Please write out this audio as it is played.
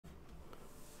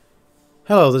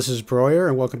Hello, this is Broyer,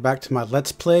 and welcome back to my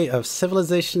Let's Play of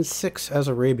Civilization 6 as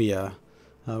Arabia.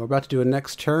 We're about to do a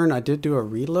next turn. I did do a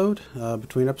reload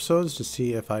between episodes to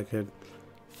see if I could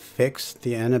fix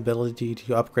the inability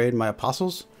to upgrade my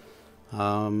apostles.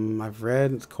 I've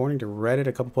read, according to Reddit,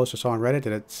 a couple posts I saw on Reddit,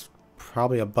 that it's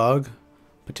probably a bug,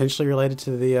 potentially related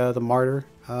to the martyr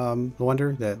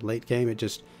wonder, that late game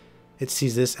it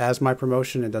sees this as my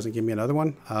promotion and doesn't give me another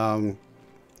one.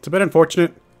 It's a bit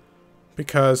unfortunate,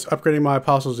 because upgrading my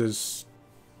apostles is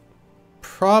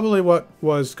probably what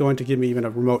was going to give me even a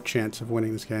remote chance of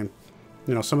winning this game.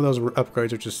 You know, some of those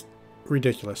upgrades are just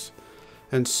ridiculous.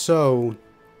 And so,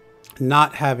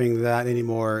 not having that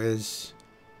anymore is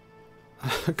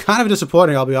kind of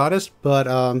disappointing, I'll be honest. But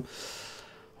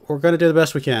we're going to do the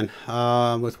best we can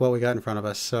with what we got in front of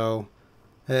us. So,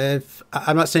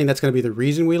 I'm not saying that's going to be the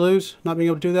reason we lose, not being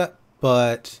able to do that.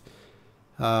 But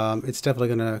it's definitely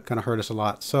going to kind of hurt us a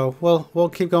lot. So we'll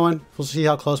keep going. We'll see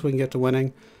how close we can get to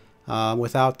winning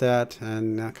without that,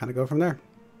 and kind of go from there.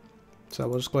 So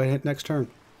we'll just go ahead and hit next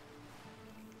turn.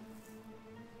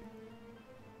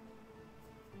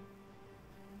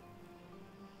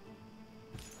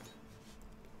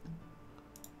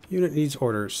 Unit needs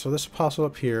orders. So this apostle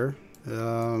up here.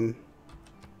 Guess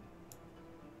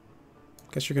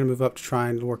you're going to move up to try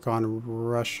and work on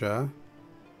Russia.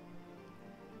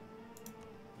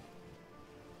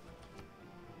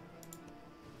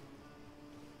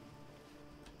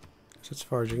 As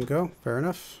far as you can go. Fair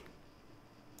enough.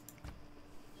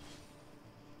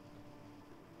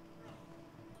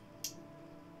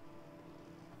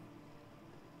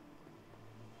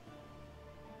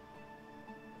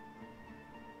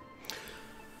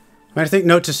 I think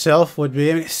note to self would be,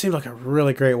 it seemed like a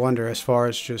really great wonder as far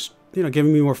as just, you know,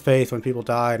 giving me more faith when people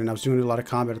died, and I was doing a lot of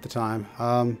combat at the time.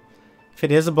 If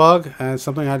it is a bug and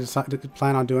something I decided to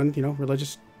plan on doing, you know,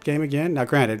 religious game again. Now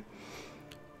granted,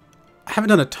 I haven't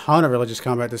done a ton of religious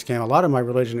combat this game. A lot of my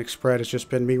religion spread has just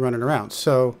been me running around.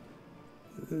 So,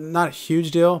 not a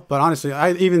huge deal. But honestly,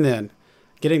 even then,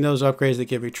 getting those upgrades that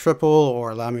give me triple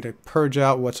or allow me to purge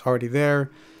out what's already there,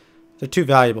 they're too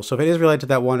valuable. So if it is related to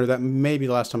that wonder, that may be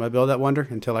the last time I build that wonder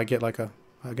until I get like a,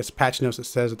 I guess, patch notes that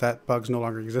says that bug's no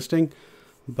longer existing.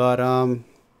 But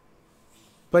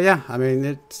yeah, I mean,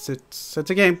 it's a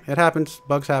game. It happens.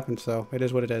 Bugs happen. So it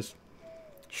is what it is.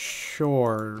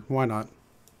 Sure, why not?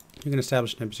 You can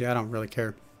establish an embassy. I don't really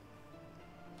care.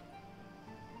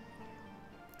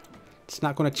 It's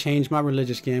not going to change my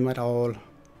religious game at all.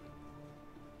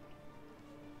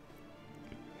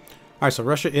 Alright, so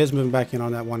Russia is moving back in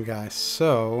on that one guy.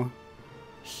 So,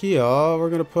 here,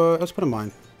 we're going to let's put a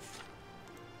mine.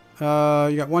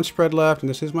 You got one spread left, and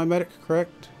this is my medic,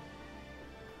 correct?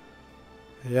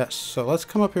 Yes, so let's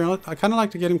come up here. And I kind of like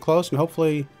to get him close and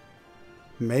hopefully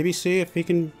maybe see if he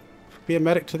can be a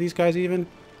medic to these guys even.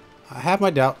 I have my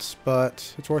doubts,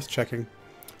 but it's worth checking.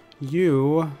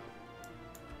 You,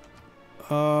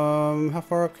 how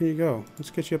far up can you go? Let's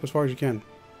get you up as far as you can.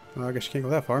 I guess you can't go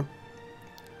that far.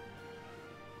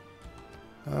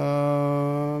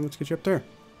 Let's get you up there.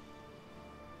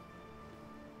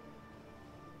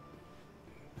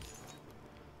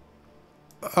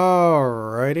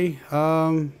 Alrighty. What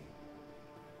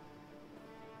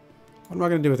am I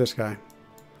gonna do with this guy?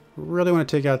 Really want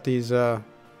to take out these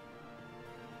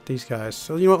guys.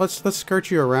 So you know what? Let's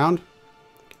skirt you around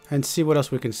and see what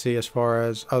else we can see as far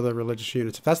as other religious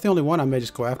units. If that's the only one, I may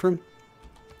just go after him.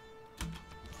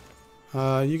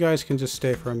 You guys can just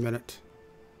stay for a minute.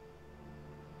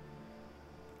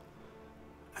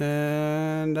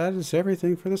 And that is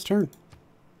everything for this turn.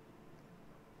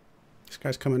 This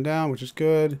guy's coming down, which is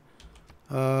good.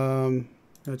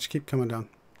 Let's keep coming down.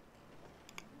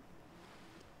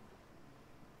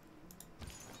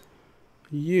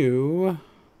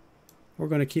 We're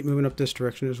going to keep moving up this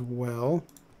direction as well.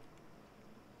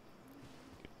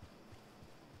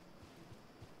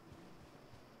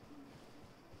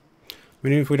 I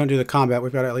mean, even if we don't do the combat,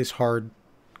 we've got to at least hard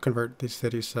convert these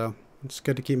cities, so it's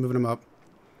good to keep moving them up.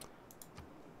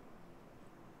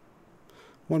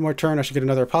 One more turn, I should get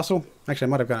another apostle. Actually, I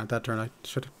might have gotten it that turn. I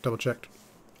should have double checked.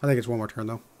 I think it's one more turn,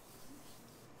 though.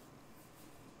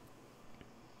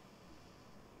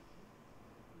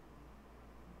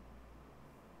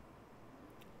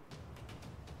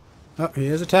 Oh, he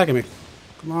is attacking me.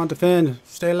 Come on, defend.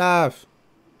 Stay alive.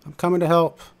 I'm coming to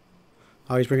help.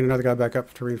 Oh, he's bringing another guy back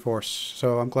up to reinforce.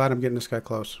 So I'm glad I'm getting this guy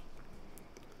close.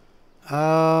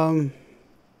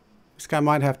 This guy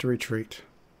might have to retreat.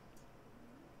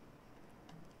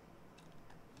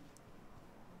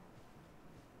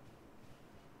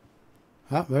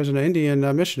 Oh, there's an Indian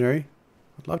missionary.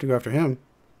 I'd love to go after him.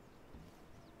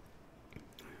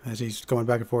 as he's going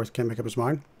back and forth, can't make up his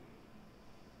mind.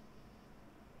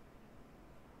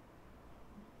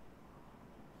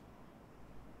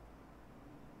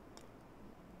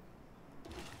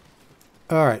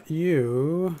 Alright,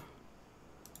 you...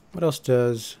 What else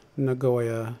does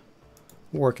Nagoya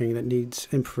working that needs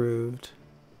improved?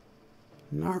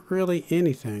 Not really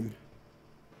anything.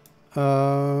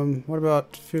 What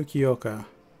about Fukuoka?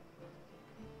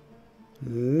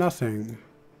 Nothing.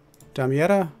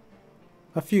 Damietta?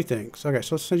 A few things. Okay,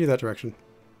 so let's send you that direction.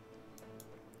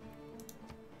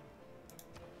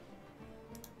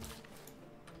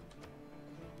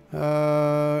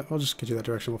 We'll just get you that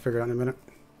direction. We'll figure it out in a minute.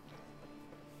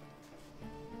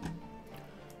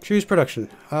 Choose production.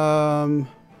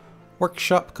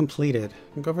 Workshop completed.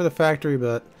 I'll go for the factory,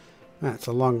 but that's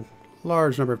a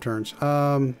large number of turns.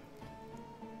 I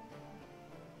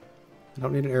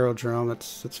don't need an aerodrome.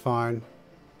 That's fine.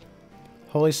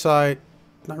 Holy site.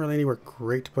 Not really anywhere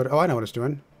great to put it. Oh, I know what it's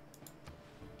doing.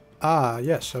 Ah,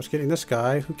 yes. I was getting this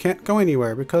guy who can't go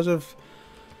anywhere because of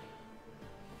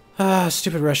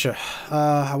stupid Russia.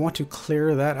 I want to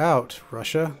clear that out.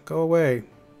 Russia, go away.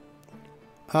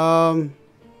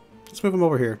 Let's move him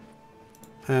over here.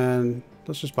 And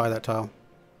let's just buy that tile.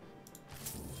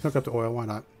 Hook up the oil, why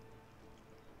not?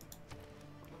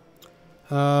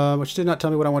 Which did not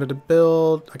tell me what I wanted to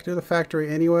build. I could do the factory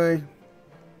anyway.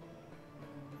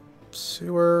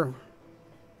 Sewer.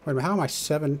 Wait a minute, how am I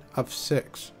 7 of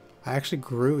 6? I actually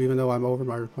grew even though I'm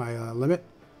over my limit.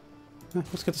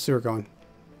 Let's get the sewer going.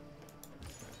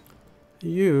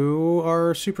 You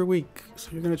are super weak, so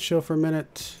you're going to chill for a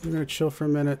minute. You're going to chill for a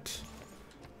minute.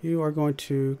 You are going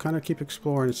to kind of keep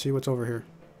exploring and see what's over here.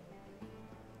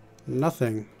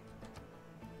 Nothing.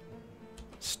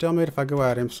 Stalemate if I go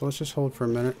at him, so let's just hold for a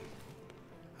minute.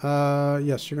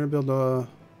 Yes, you're going to build a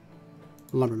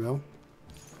lumber mill.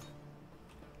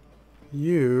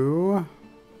 You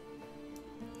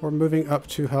are moving up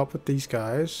to help with these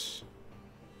guys.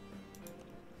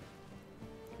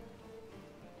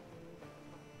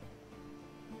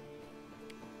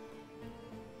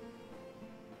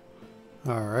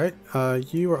 Alright,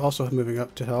 you are also moving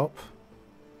up to help.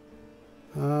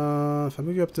 If I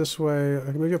move you up this way, I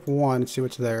can move you up 1 and see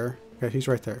what's there. Okay, he's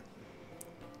right there.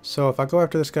 So if I go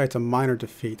after this guy, it's a minor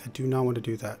defeat. I do not want to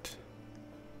do that.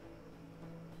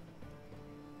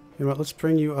 You know what, let's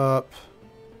bring you up.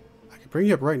 I can bring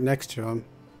you up right next to him.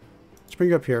 Let's bring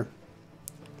you up here.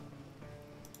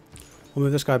 We'll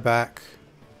move this guy back.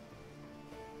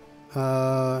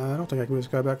 I don't think I can move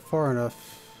this guy back far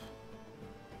enough.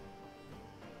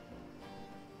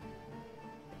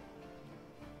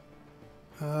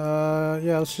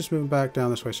 Yeah, let's just move him back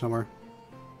down this way somewhere.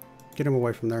 Get him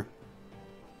away from there.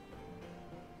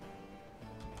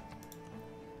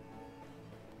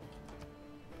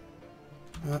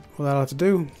 Well, that'll have to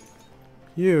do.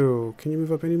 You, can you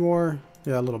move up any more?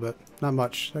 Yeah, a little bit. Not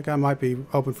much. That guy might be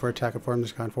open for attack for him,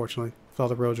 this guy, unfortunately, with all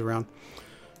the roads around.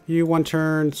 You, 1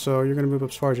 turn, so you're going to move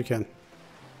up as far as you can.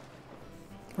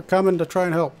 We're coming to try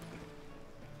and help.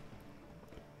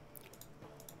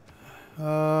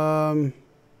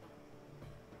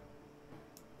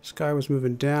 This guy was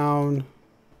moving down.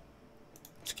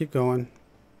 Let's keep going.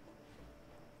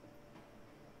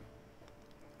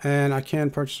 And I can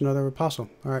purchase another apostle.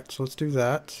 Alright, so let's do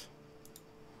that.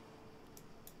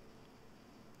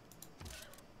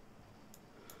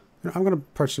 You know, I'm going to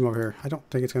purchase him over here. I don't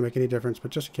think it's going to make any difference,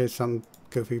 but just in case something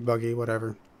goofy, buggy,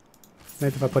 whatever.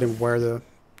 Maybe if I put him where the...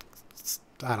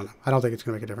 I don't know. I don't think it's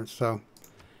going to make a difference, so...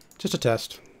 Just a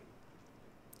test.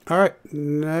 Alright,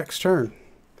 next turn.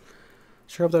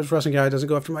 Sure hope that Russian guy doesn't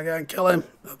go after my guy and kill him.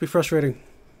 That'll be frustrating.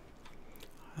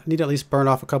 I need to at least burn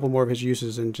off a couple more of his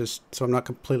uses and just so I'm not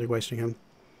completely wasting him.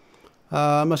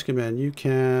 Musketman, you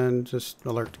can just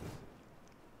alert.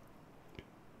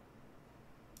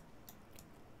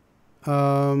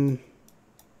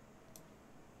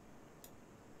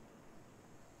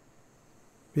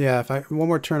 Yeah, if I one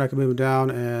more turn I can move him down,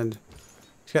 and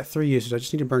he's got 3 uses. I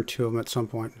just need to burn 2 of them at some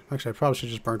point. Actually, I probably should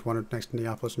have just burnt 1 next to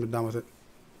Neapolis and been done with it.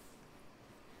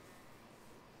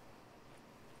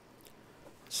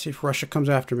 Let's see if Russia comes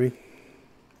after me.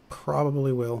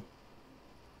 Probably will.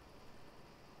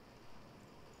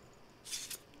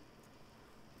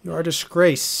 You are a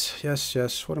disgrace. Yes,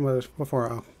 yes. What am I? What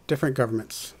for? Oh, different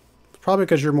governments. Probably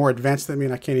because you're more advanced than me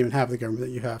and I can't even have the government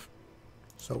that you have.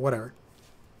 So, whatever.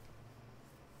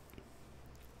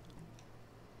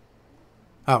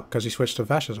 Oh, because he switched to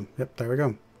fascism. Yep, there we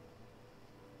go.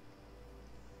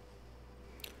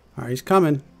 Alright, he's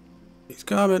coming. He's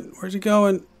coming. Where's he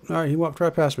going? Alright, he walked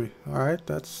right past me. Alright,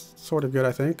 that's sort of good,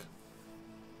 I think.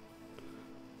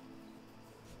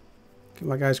 Get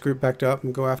my guys group backed up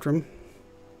and go after him.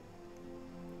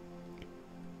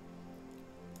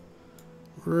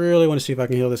 Really want to see if I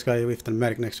can heal this guy with the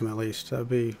medic next to him at least. That would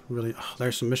be really... Oh,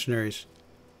 there's some missionaries.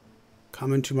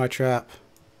 Come into my trap.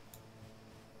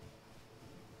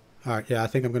 Alright, yeah, I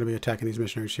think I'm going to be attacking these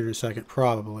missionaries here in a second.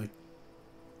 Probably.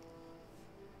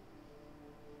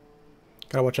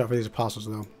 Gotta watch out for these apostles,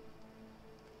 though.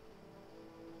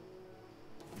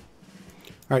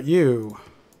 Alright, you.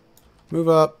 Move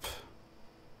up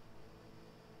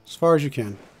as far as you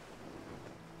can.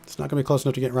 It's not going to be close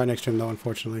enough to get right next to him, though,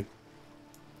 unfortunately.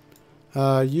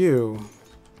 You.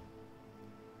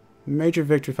 Major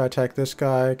victory if I attack this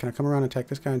guy. Can I come around and attack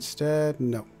this guy instead?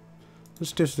 No.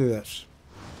 Let's just do this.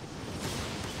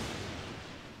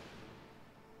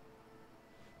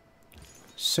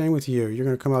 Same with you. You're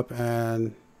going to come up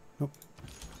and... Nope.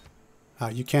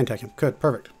 You can attack him. Good.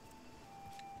 Perfect.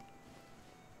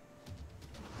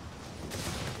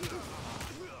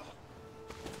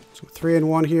 So 3 and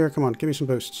 1 here. Come on. Give me some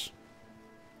boosts.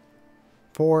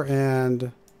 4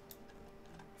 and...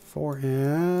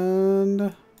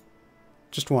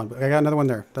 Just 1. But I got another one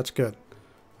there. That's good.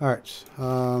 Alright.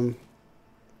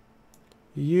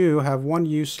 You have 1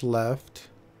 use left.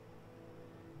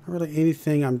 Not really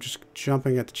anything. I'm just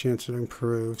jumping at the chance to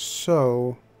improve.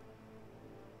 So,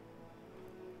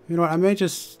 you know what? I may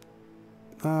just...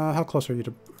 how close are you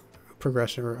to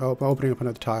progressing or opening up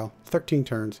another tile? 13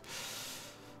 turns.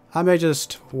 I may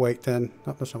just wait then.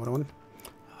 Oh, that's not what I wanted.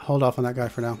 Hold off on that guy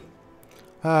for now.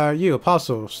 You,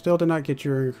 Apostle, still did not get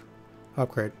your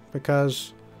upgrade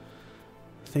because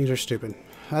things are stupid.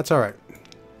 That's alright.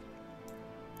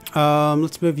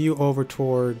 Let's move you over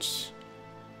towards...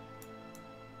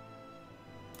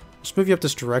 Let's move you up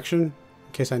this direction in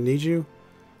case I need you.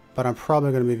 But I'm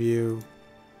probably going to move you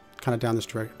kind of down this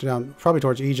direction. Probably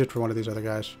towards Egypt for one of these other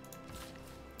guys.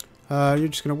 You're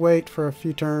just going to wait for a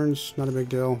few turns. Not a big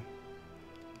deal.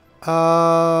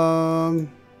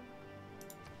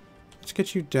 Let's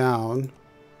get you down.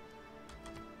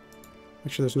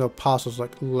 Make sure there's no apostles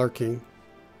like lurking.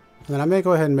 And then I may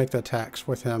go ahead and make the attacks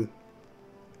with him.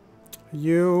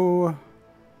 You...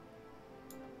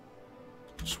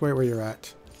 Just wait where you're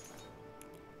at.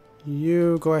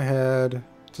 You go ahead.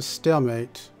 It's a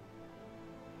stalemate.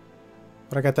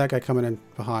 But I got that guy coming in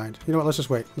behind. You know what? Let's just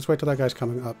wait. Let's wait till that guy's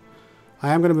coming up. I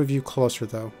am going to move you closer,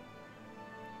 though.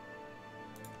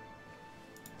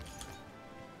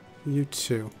 You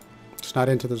too. It's not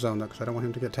into the zone, though, because I don't want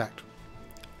him to get attacked.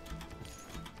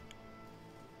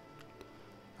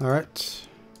 Alright.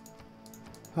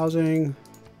 Housing.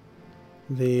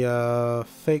 The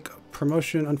fake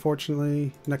promotion,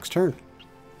 unfortunately, next turn.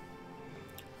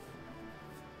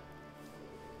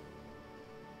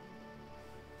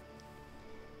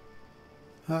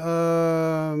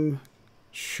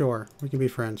 Sure, we can be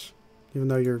friends. Even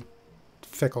though you're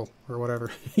fickle or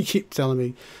whatever. You keep telling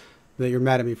me that you're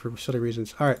mad at me for silly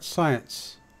reasons. Alright,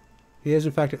 science. He is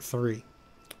in fact at 3.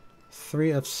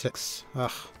 3 of 6.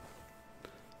 Ugh.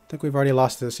 I think we've already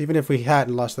lost this. Even if we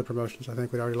hadn't lost the promotions, I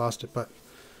think we'd already lost it. But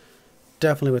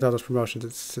definitely with all those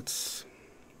promotions, it's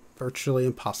virtually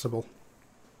impossible.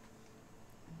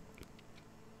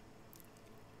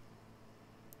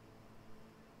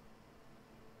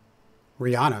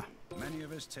 Rihanna. Many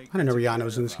of us take I didn't know Rihanna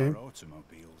was in this game.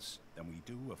 Automobiles than we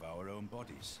do of our own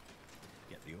bodies.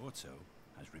 Yet the auto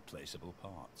has replaceable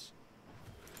parts.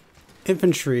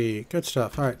 Infantry. Good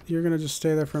stuff. Alright, you're going to just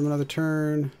stay there for another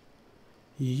turn.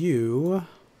 You...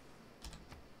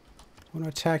 Want to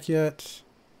attack yet?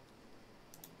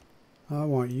 I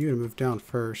want you to move down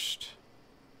first.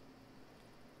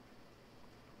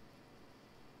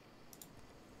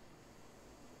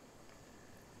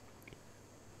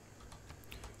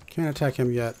 Can't attack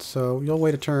him yet, so you'll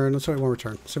wait a turn. Let's wait one more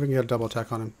turn. See if we can get a double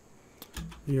attack on him.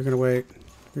 You're going to wait.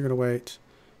 You're going to wait.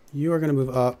 You are going to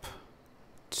move up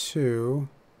to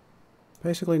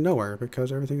basically nowhere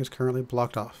because everything is currently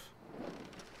blocked off.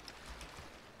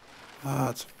 Ah,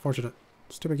 it's unfortunate.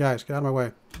 Stupid guys, get out of my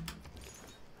way.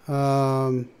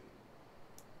 You're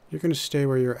going to stay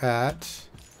where you're at.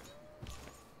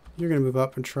 You're going to move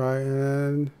up and try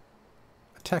and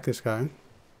attack this guy.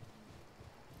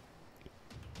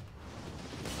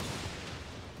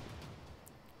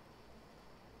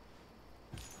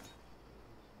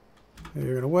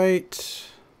 You're going to wait.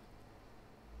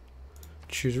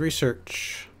 Choose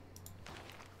research.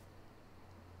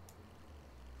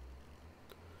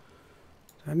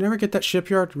 Did I never get that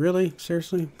shipyard? Really?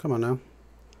 Seriously? Come on now.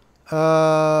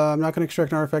 I'm not going to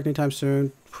extract an artifact anytime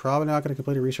soon. Probably not going to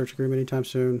complete a research agreement anytime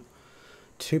soon.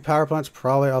 2 power plants,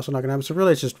 probably also not going to happen. So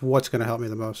really it's just what's going to help me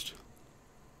the most.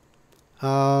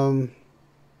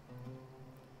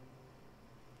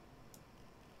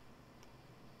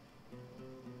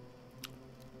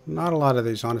 Not a lot of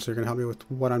these, honestly, are going to help me with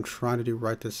what I'm trying to do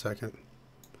right this second.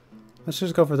 Let's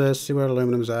just go for this, see where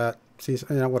aluminum's at. See,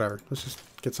 you know, whatever. Let's just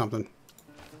get something.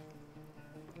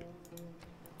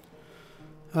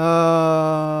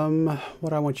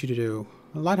 What I want you to do.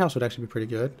 A lighthouse would actually be pretty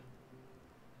good.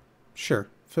 Sure.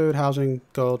 Food, housing,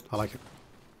 gold. I like it.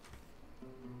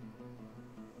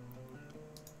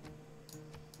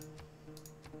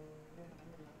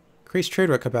 Increase trade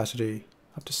route capacity.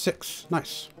 Up to 6.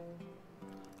 Nice.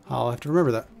 I'll have to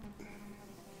remember that.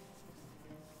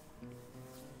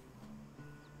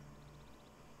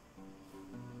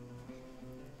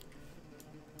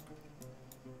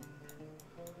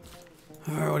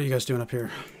 Alright, what are you guys doing up here?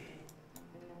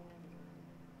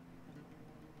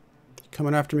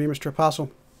 Coming after me, Mr.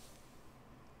 Apostle?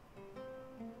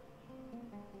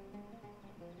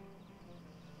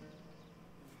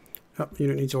 Oh,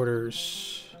 unit needs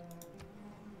orders.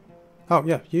 Oh,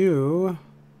 yeah, you...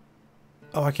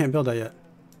 Oh, I can't build that yet.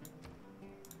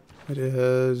 It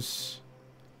is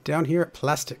down here at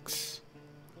plastics.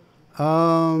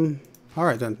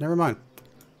 Alright then, never mind.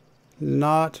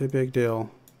 Not a big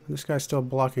deal. This guy's still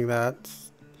blocking that.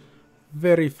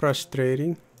 Very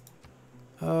frustrating.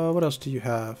 What else do you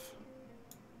have?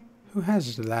 Who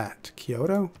has that?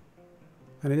 Kyoto?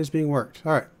 And it is being worked.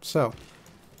 Alright, so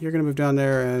you're going to move down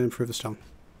there and improve the stone.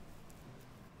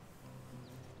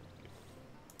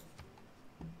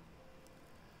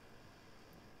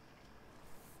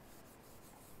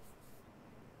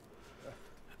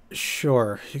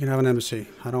 Sure, you can have an embassy.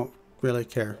 I don't really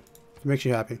care. If it makes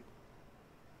you happy.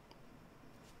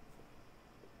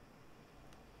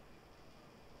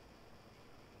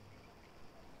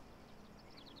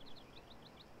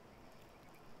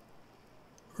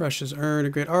 Russia's earned a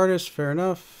great artist. Fair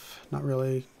enough. Not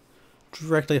really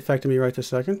directly affecting me right this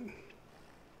second.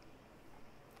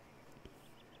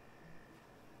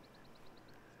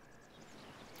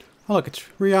 Oh, look, it's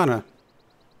Rihanna.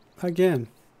 Again.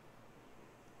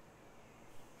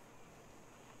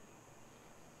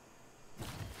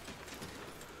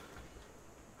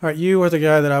 Alright, you are the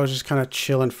guy that I was just kind of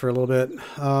chilling for a little bit.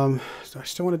 Do I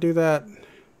still want to do that?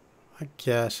 I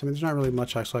guess. I mean, there's not really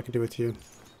much else I can do with you.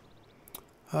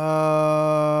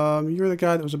 You're the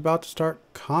guy that was about to start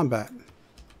combat.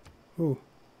 Ooh.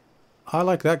 I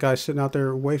like that guy sitting out there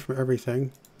away from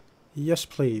everything. Yes,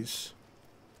 please.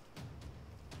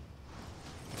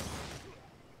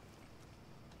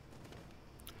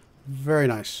 Very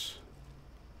nice.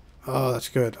 Oh, that's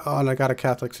good. Oh, and I got a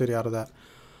Catholic city out of that.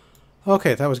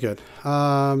 Okay, that was good.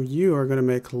 You are going to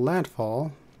make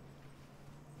landfall.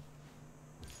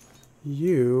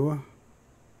 You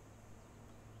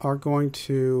are going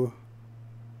to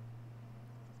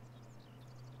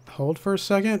hold for a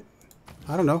second.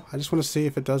 I don't know. I just want to see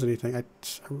if it does anything. I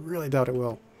really doubt it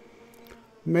will.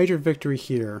 Major victory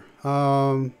here.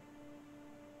 Let's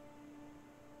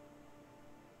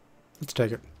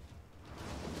take it.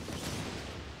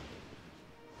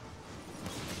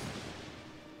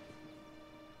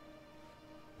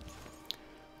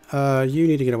 You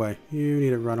need to get away. You need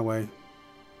to run away.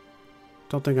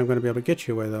 Don't think I'm going to be able to get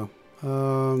you away, though.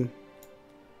 I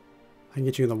can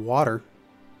get you in the water.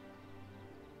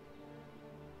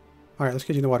 Alright, let's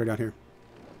get you in the water down here.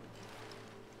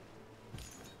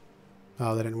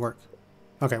 Oh, that didn't work.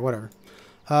 Okay, whatever.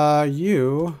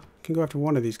 You can go after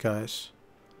one of these guys.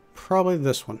 Probably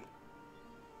this one.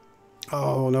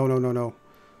 Oh, no, no, no, no.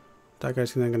 That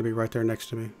guy's then going to be right there next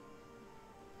to me.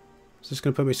 Is this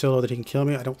going to put me so low that he can kill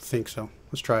me? I don't think so.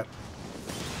 Let's try it.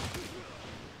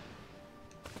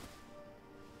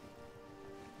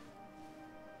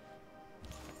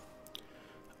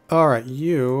 Alright,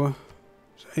 you...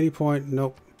 At any point...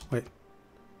 Nope. Wait.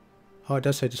 Oh, it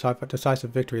does say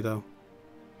decisive victory, though.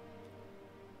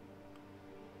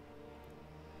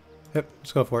 Yep,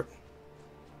 let's go for it.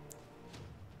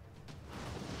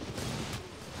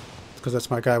 Because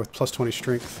that's my guy with plus 20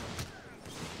 strength.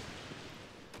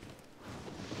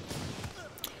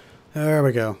 There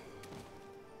we go.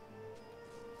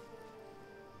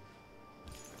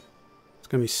 It's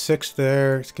going to be 6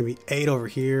 there. It's going to be 8 over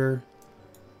here.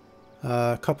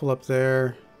 A couple up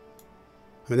there.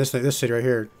 I mean, this city right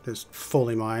here is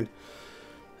fully mine.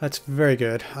 That's very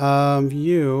good.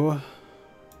 You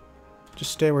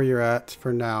just stay where you're at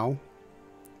for now.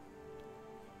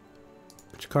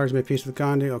 Jakarta's made peace with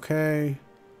Gandhi. Okay.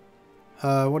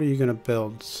 What are you gonna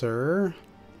build, sir?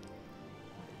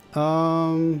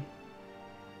 Not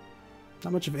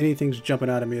much of anything's jumping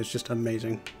out at me. It's just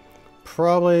amazing.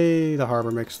 Probably the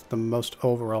harbor makes the most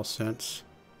overall sense.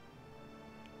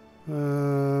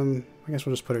 I guess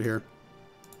we'll just put it here.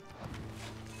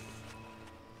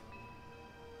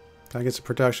 I get some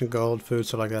production, gold, food,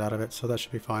 stuff like that out of it, so that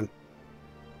should be fine.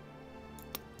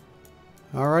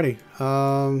 Alrighty.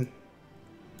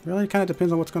 Really kind of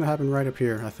depends on what's going to happen right up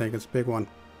here, I think. It's a big one.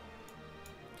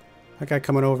 That guy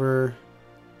coming over.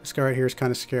 This guy right here is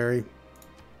kind of scary.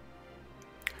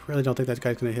 I really don't think that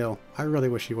guy's going to heal. I really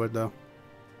wish he would, though.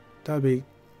 That would be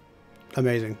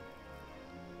amazing.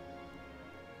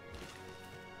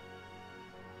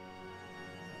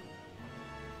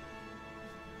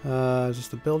 Is this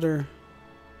the builder?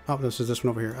 Oh, this is this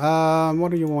one over here.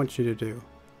 What do you want you to do?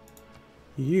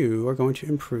 You are going to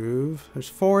improve. There's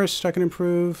forest I can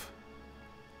improve.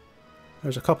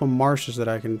 There's a couple marshes that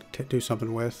I can do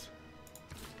something with.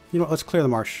 You know what? Let's clear the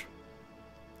marsh.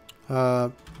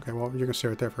 Okay, well, you're going to stay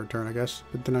right there for a turn, I guess.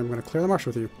 But then I'm going to clear the marsh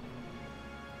with you.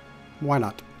 Why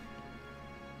not?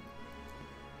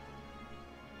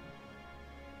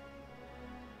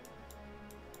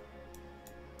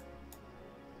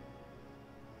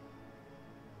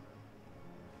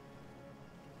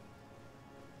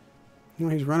 Well,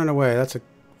 he's running away. That's a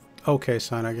okay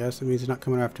sign, I guess. It means he's not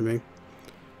coming after me.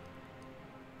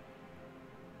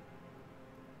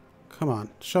 Come on.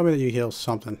 Show me that you heal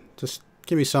something. Just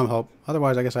give me some hope.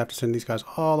 Otherwise, I guess I have to send these guys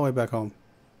all the way back home.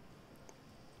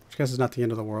 Which I guess is not the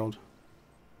end of the world.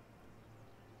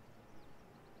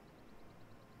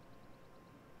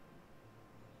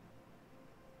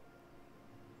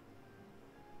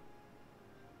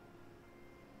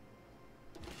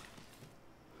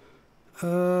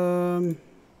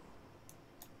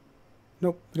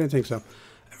 Nope, I didn't think so.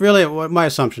 Really, what my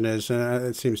assumption is, and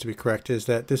it seems to be correct, is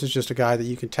that this is just a guy that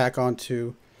you can tack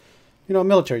onto, you know, a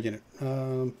military unit.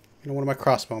 You know, one of my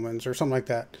crossbowmen or something like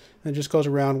that. And it just goes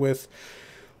around with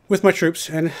my troops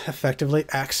and effectively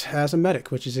acts as a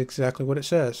medic, which is exactly what it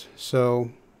says.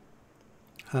 So,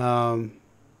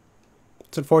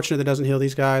 it's unfortunate that it doesn't heal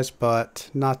these guys, but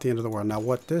not the end of the world. Now,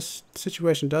 what this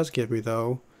situation does give me,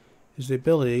 though, is the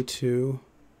ability to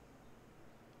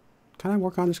kind of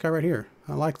work on this guy right here.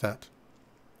 I like that.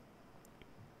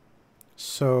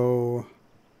 So,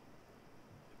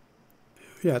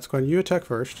 yeah, let's go ahead and you attack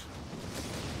first.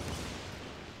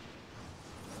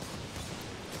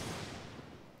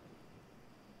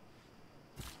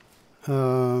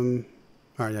 Alright,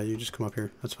 yeah, you just come up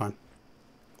here. That's fine.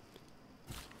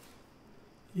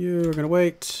 You're gonna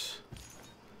wait.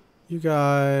 You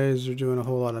guys are doing a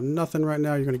whole lot of nothing right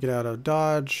now. You're gonna get out of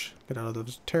dodge, get out of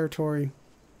this territory.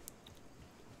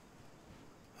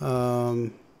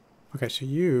 Okay, so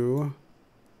you...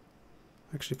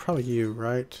 Actually, probably you,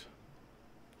 right?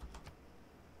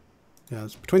 Yeah,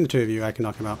 it's between the two of you, I can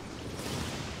knock him out.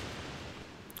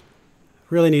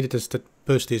 Really needed to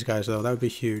boost these guys, though. That would be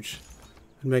huge.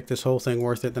 And make this whole thing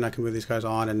worth it, then I can move these guys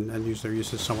on and use their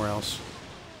uses somewhere else.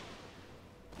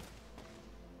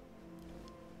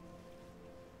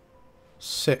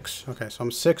 Six. Okay, so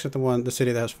I'm 6 at the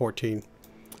city that has 14.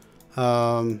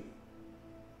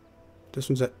 This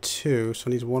one's at 2, so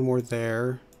it needs one more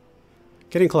there.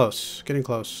 Getting close. Getting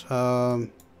close.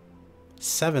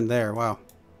 7 there. Wow.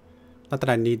 Not that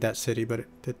I need that city, but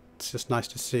it's just nice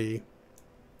to see.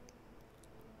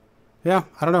 Yeah,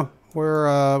 I don't know.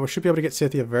 We should be able to get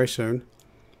Scythia very soon.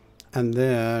 And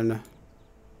then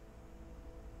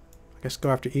I guess go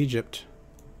after Egypt.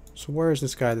 So where is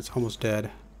this guy that's almost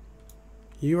dead?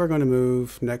 You are going to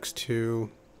move next to...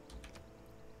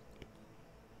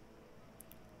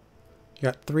 You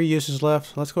got 3 uses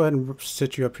left. Let's go ahead and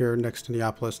sit you up here next to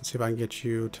Neapolis and see if I can get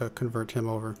you to convert him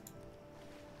over.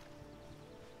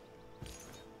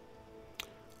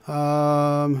 Do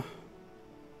I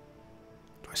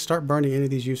start burning any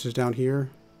of these uses down here?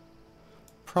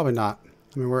 Probably not.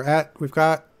 I mean, we've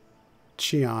got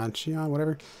Chion,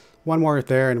 whatever. One more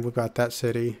there, and we've got that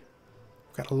city.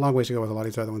 We've got a long ways to go with a lot of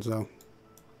these other ones, though.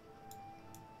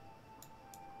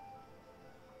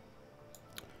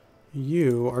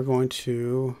 You are going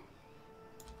to...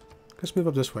 Let's move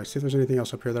up this way. See if there's anything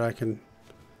else up here that I can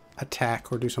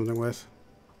attack or do something with.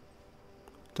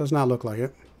 Does not look like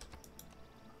it.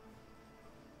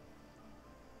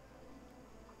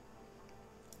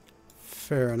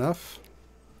 Fair enough.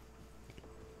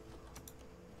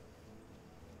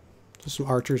 Just some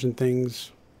archers and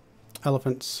things.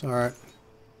 Elephants. Alright.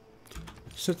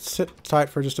 Sit tight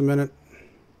for just a minute.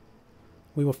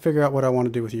 We will figure out what I want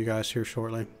to do with you guys here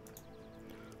shortly.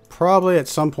 Probably at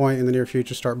some point in the near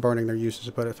future start burning their uses,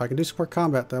 but if I can do support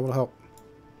combat, that will help.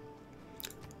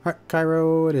 Alright,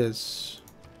 Cairo it is.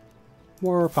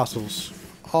 More apostles.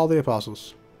 All the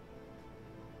apostles.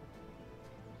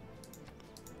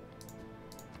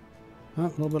 Oh, a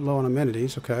little bit low on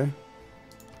amenities, okay.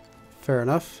 Fair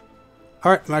enough.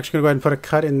 Alright, I'm actually going to go ahead and put a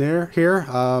cut in there here.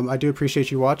 I do appreciate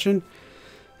you watching.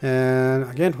 And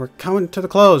again, we're coming to the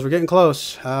close. We're getting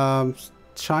close.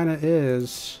 China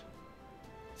is...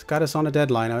 It's got us on a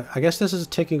deadline. I guess this is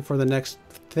ticking for the next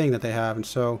thing that they have. And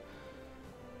so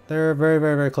they're very,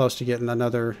 very, very close to getting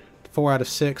another 4 out of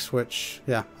 6, which,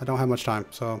 yeah, I don't have much time.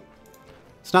 So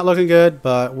it's not looking good,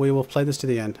 but we will play this to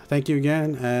the end. Thank you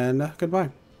again, and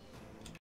goodbye.